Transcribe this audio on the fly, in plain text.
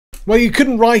Well, you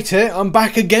couldn't write it. I'm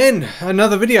back again.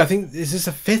 Another video. I think, is this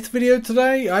a 5th video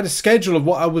today? I had a schedule of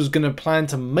what I was going to plan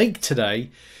to make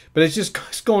today, but it's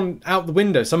just gone out the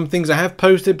window. Some things I have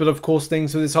posted, but of course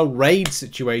things with this whole raid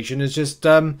situation is just,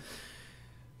 well,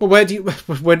 where do you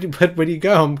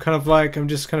go? I'm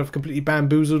just kind of completely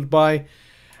bamboozled by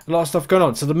a lot of stuff going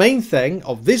on. So the main thing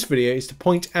of this video is to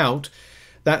point out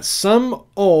that some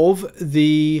of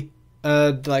the,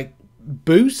 like,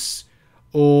 boosts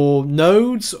or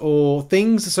nodes or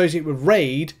things associated with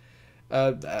raid,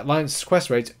 Alliance Quest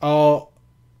raids, are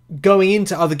going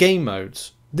into other game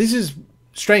modes. This is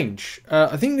strange.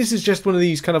 I think this is just one of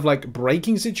these kind of like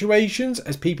breaking situations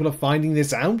as people are finding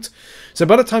this out. So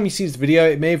by the time you see this video,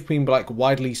 it may have been like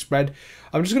widely spread.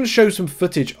 I'm just going to show some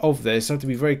footage of this. I have to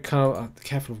be very kind of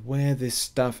careful of where this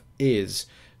stuff is.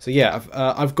 So yeah,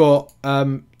 I've got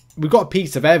we've got a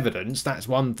piece of evidence, that's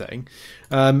one thing.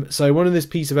 So one of this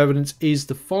piece of evidence is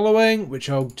the following, which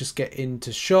I'll just get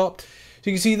into shot. So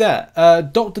you can see there,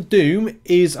 Dr. Doom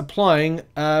is applying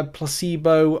a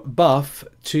placebo buff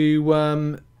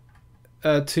to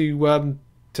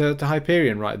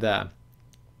Hyperion right there.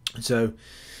 So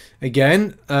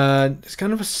again, it's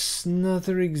kind of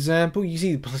another example. You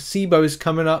see the placebo is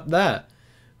coming up there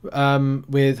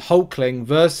with Hulkling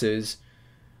versus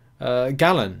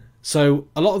Gallon. So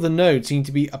a lot of the nodes seem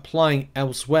to be applying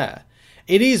elsewhere.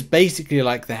 It is basically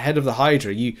like the head of the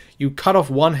Hydra. You cut off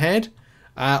one head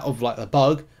of like the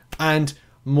bug and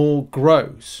more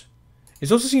grows.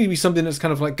 It's also seems to be something that's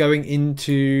kind of like going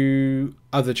into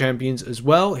other champions as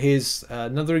well. Here's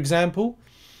another example.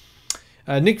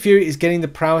 Nick Fury is getting the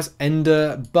Prowess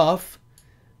Ender buff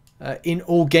in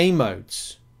all game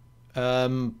modes.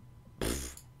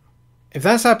 If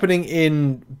that's happening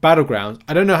in Battlegrounds,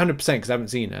 I don't know 100% because I haven't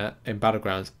seen it in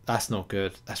Battlegrounds. That's not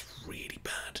good. That's really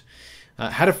bad.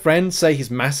 Had a friend say his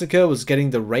Massacre was getting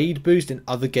the raid boost in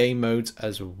other game modes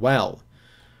as well.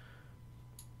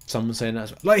 Someone saying that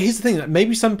as well. Like, here's the thing. Like,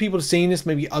 maybe some people are seeing this,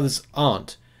 maybe others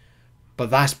aren't.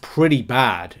 But that's pretty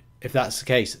bad if that's the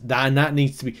case. That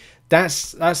needs to be...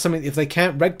 That's something, if they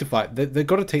can't rectify it, they've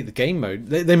got to take the game mode.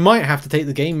 They might have to take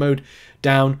the game mode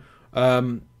down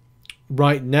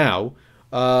right now.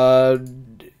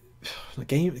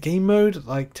 Game mode,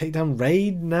 like take down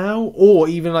raid now, or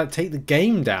even like take the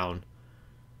game down,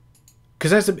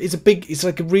 because it's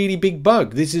like a really big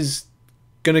bug. This is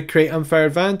going to create unfair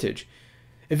advantage.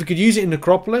 If you could use it in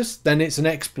Necropolis, then it's an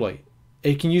exploit.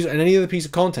 If you can use it in any other piece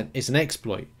of content, it's an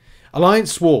exploit.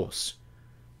 Alliance Wars,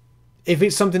 if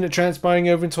it's something that's transpiring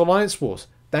over into Alliance Wars,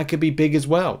 that could be big as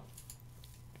well.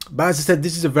 But as I said,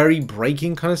 this is a very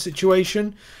breaking kind of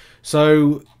situation.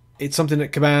 So it's something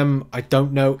that Kabam, I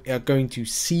don't know, are going to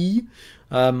see.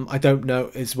 I don't know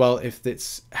as well if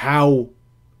it's how,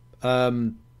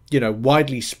 you know,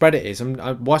 widely spread it is.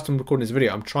 Whilst I'm recording this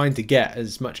video, I'm trying to get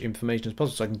as much information as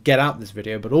possible so I can get out this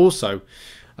video, but also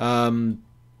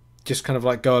just kind of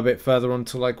like go a bit further on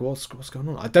to like what's going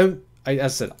on. As I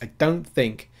said, I don't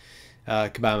think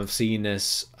Kabam have seen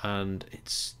this, and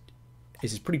it's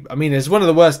pretty. I mean, it's one of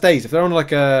the worst days if they're on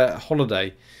like a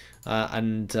holiday.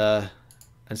 And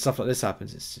stuff like this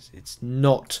happens. It's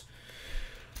not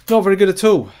very good at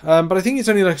all. But I think it's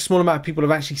only like a small amount of people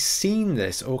have actually seen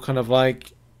this, or kind of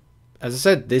like, as I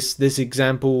said, this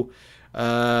example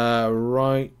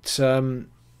right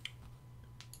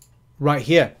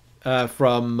here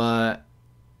from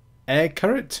Air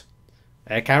Carrot,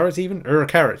 even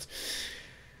Carrot.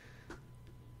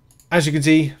 As you can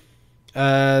see,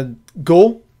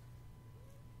 Gore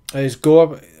is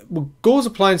Gore. Well, Gore's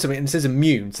applying something and it says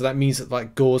immune, so that means that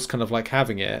like Gore's kind of like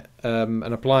having it and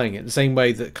applying it the same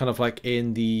way that kind of like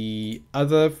in the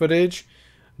other footage,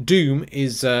 Doom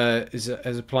is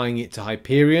applying it to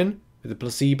Hyperion with the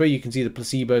placebo. You can see the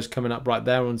placebos coming up right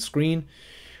there on screen,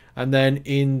 and then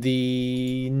in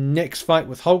the next fight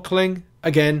with Hulkling,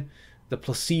 again the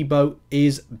placebo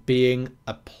is being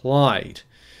applied.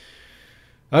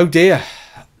 Oh dear.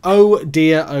 Oh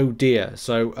dear, oh dear.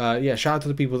 So yeah, shout out to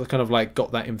the people that kind of like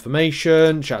got that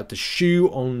information. Shout out to Shu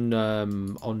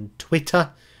on Twitter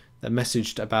that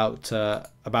messaged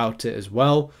about it as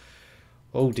well.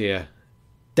 Oh dear.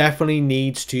 Definitely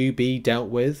needs to be dealt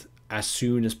with as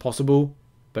soon as possible,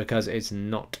 because it's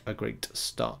not a great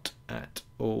start at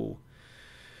all.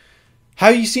 How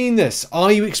are you seeing this?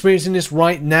 Are you experiencing this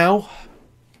right now?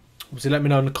 Obviously let me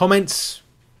know in the comments.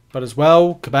 But as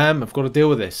well, Kabam, I've got to deal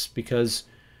with this because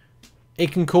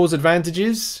it can cause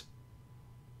advantages.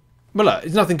 Well, look,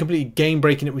 it's nothing completely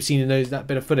game-breaking that we've seen in that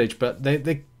bit of footage, but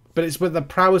it's with the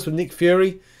prowess with Nick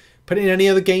Fury. Put it in any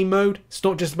other game mode. It's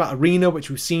not just about Arena, which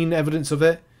we've seen evidence of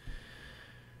it.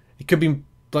 It could be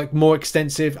like more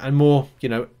extensive and more, you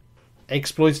know,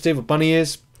 exploitative or bunny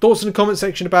ears. Thoughts in the comment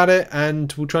section about it,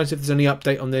 and we'll try and see if there's any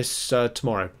update on this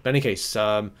tomorrow. But in any case,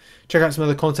 check out some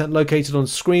other content located on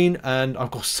screen, and I've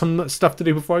got some stuff to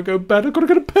do before I go to bed. I've got to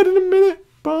go to bed in a minute.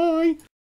 Bye.